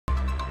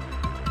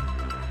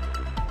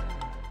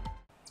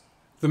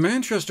The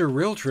Manchester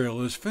Rail Trail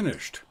is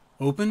finished,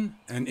 open,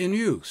 and in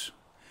use.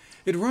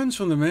 It runs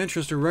from the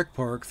Manchester Rec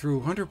Park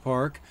through Hunter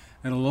Park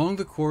and along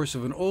the course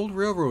of an old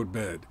railroad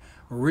bed,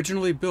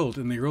 originally built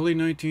in the early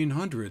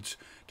 1900s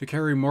to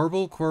carry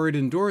marble quarried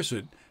in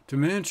Dorset to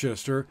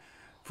Manchester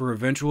for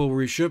eventual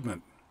reshipment.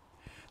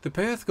 The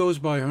path goes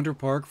by Hunter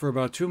Park for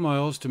about 2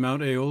 miles to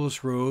Mount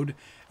Aeolus Road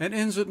and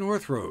ends at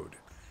North Road.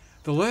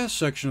 The last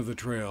section of the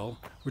trail,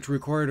 which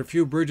required a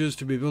few bridges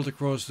to be built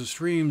across the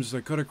streams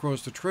that cut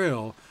across the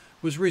trail,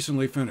 was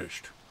recently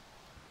finished.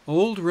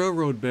 Old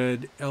Railroad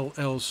Bed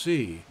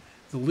LLC,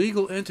 the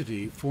legal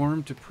entity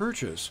formed to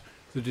purchase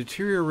the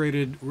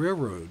deteriorated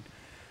railroad,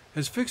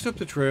 has fixed up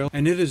the trail,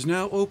 and it is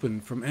now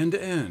open from end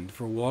to end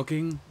for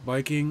walking,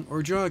 biking,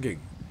 or jogging,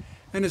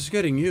 and is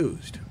getting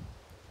used.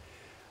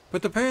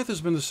 But the path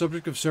has been the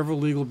subject of several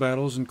legal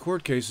battles and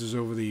court cases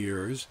over the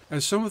years,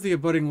 as some of the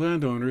abutting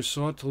landowners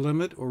sought to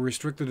limit or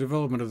restrict the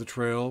development of the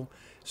trail,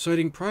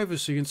 citing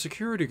privacy and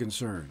security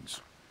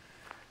concerns.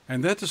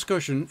 And that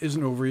discussion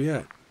isn't over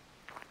yet.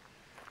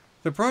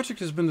 The project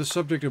has been the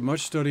subject of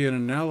much study and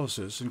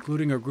analysis,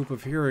 including a group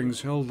of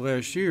hearings held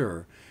last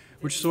year,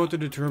 which sought to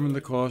determine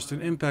the cost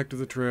and impact of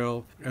the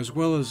trail, as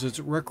well as its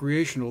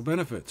recreational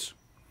benefits.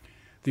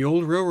 The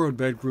Old Railroad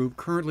Bed Group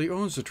currently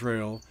owns the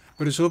trail,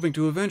 but is hoping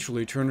to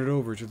eventually turn it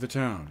over to the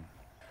town.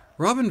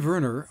 Robin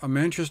Werner, a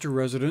Manchester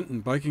resident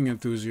and biking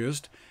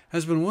enthusiast,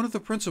 has been one of the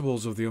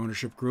principals of the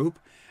ownership group,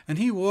 and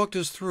he walked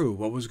us through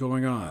what was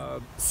going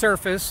on.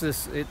 Surface,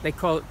 they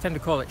tend to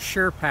call it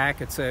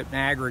SurePack. It's an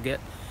aggregate.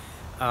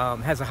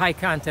 Has a high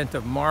content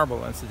of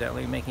marble,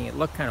 incidentally, making it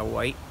look kind of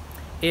white.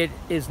 It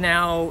is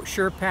now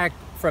SurePacked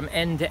from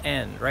end to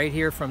end, right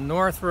here from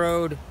North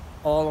Road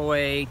all the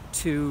way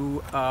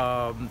to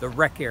the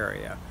rec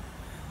area.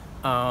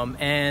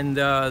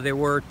 There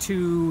were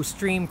 2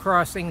 stream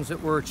crossings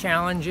that were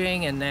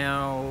challenging, and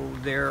now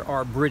there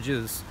are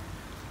bridges.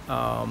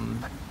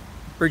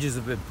 Bridges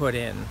have been put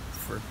in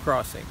for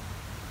crossing,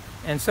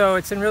 and so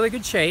it's in really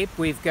good shape.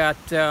 We've got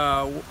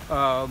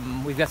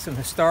some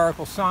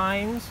historical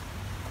signs.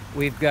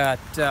 We've got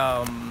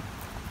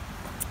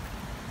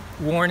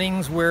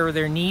warnings where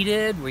they're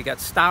needed. We got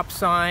stop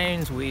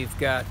signs. We've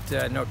got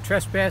no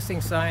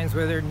trespassing signs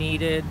where they're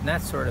needed, and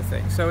that sort of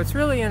thing. So it's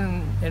really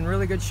in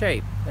really good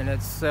shape, and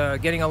it's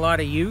getting a lot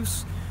of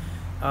use.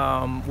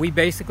 We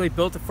basically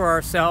built it for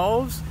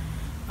ourselves,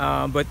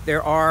 but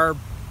there are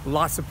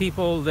lots of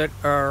people that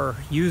are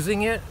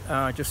using it,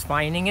 just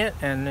finding it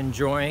and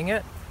enjoying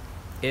it.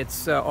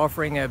 It's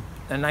offering a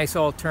nice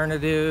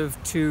alternative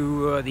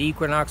to the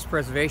Equinox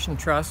Preservation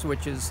Trust,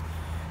 which is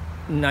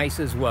nice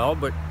as well,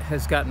 but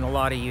has gotten a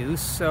lot of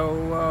use.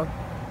 So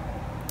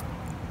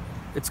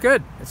it's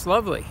good. It's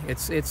lovely.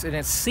 It's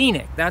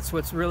scenic. That's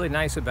what's really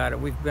nice about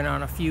it. We've been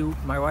on a few.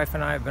 My wife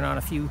and I have been on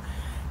a few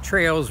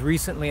trails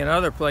recently in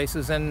other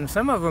places, and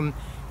some of them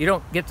you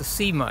don't get to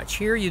see much.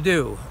 Here you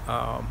do.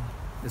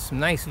 There's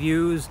some nice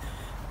views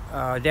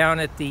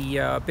down at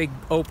the big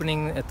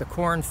opening at the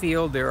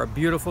cornfield. There are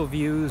beautiful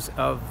views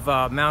of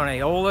Mount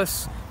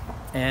Aeolus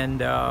and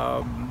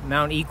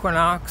Mount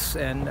Equinox,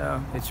 and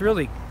it's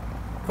really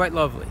quite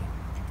lovely.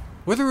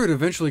 Whether it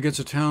eventually gets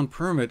a town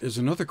permit is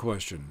another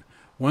question,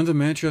 one the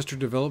Manchester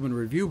Development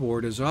Review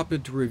Board has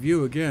opted to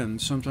review again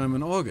sometime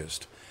in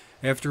August,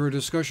 after a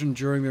discussion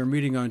during their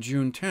meeting on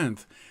June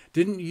 10th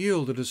didn't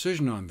yield a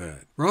decision on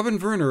that. Robin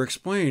Werner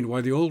explained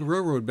why the Old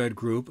Railroad Bed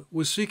Group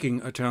was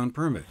seeking a town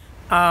permit.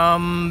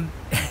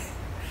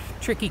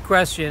 Tricky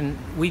question.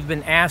 We've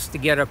been asked to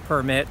get a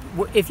permit.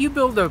 If you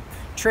build a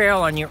trail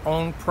on your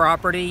own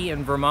property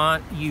in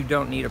Vermont, you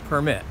don't need a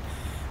permit.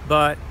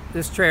 But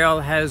this trail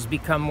has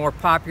become more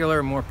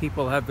popular, more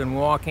people have been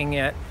walking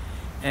it,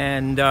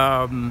 and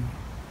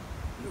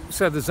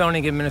so the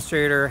zoning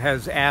administrator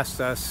has asked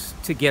us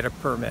to get a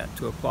permit,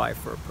 to apply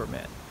for a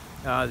permit.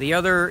 The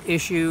other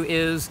issue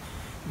is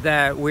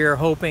that we're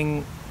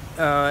hoping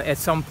at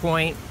some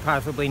point,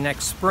 possibly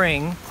next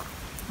spring,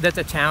 that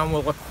the town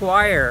will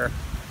acquire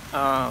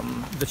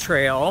the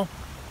trail.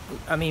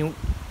 I mean,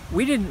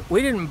 we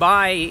didn't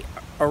buy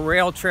a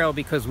rail trail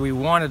because we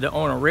wanted to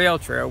own a rail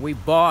trail. We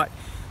bought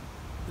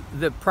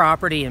the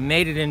property and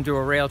made it into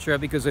a rail trail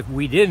because if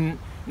we didn't,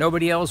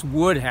 nobody else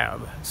would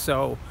have.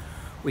 So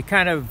we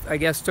kind of, I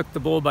guess, took the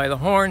bull by the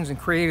horns and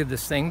created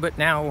this thing, but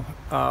now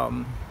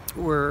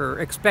we're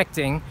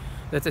expecting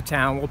that the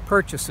town will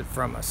purchase it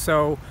from us.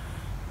 So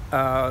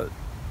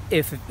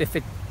if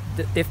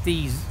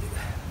the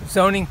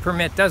zoning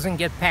permit doesn't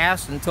get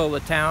passed until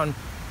the town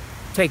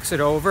takes it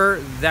over,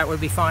 that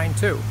would be fine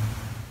too.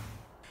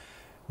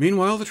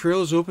 Meanwhile, the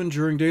trail is open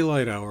during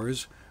daylight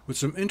hours, with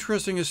some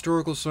interesting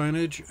historical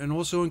signage and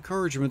also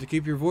encouragement to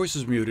keep your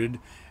voices muted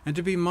and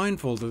to be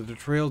mindful that the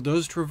trail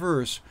does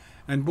traverse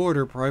and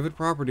border private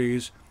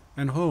properties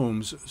and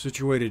homes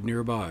situated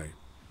nearby.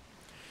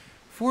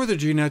 For the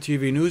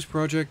GNAT-TV News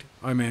Project,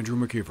 I'm Andrew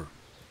McKeever.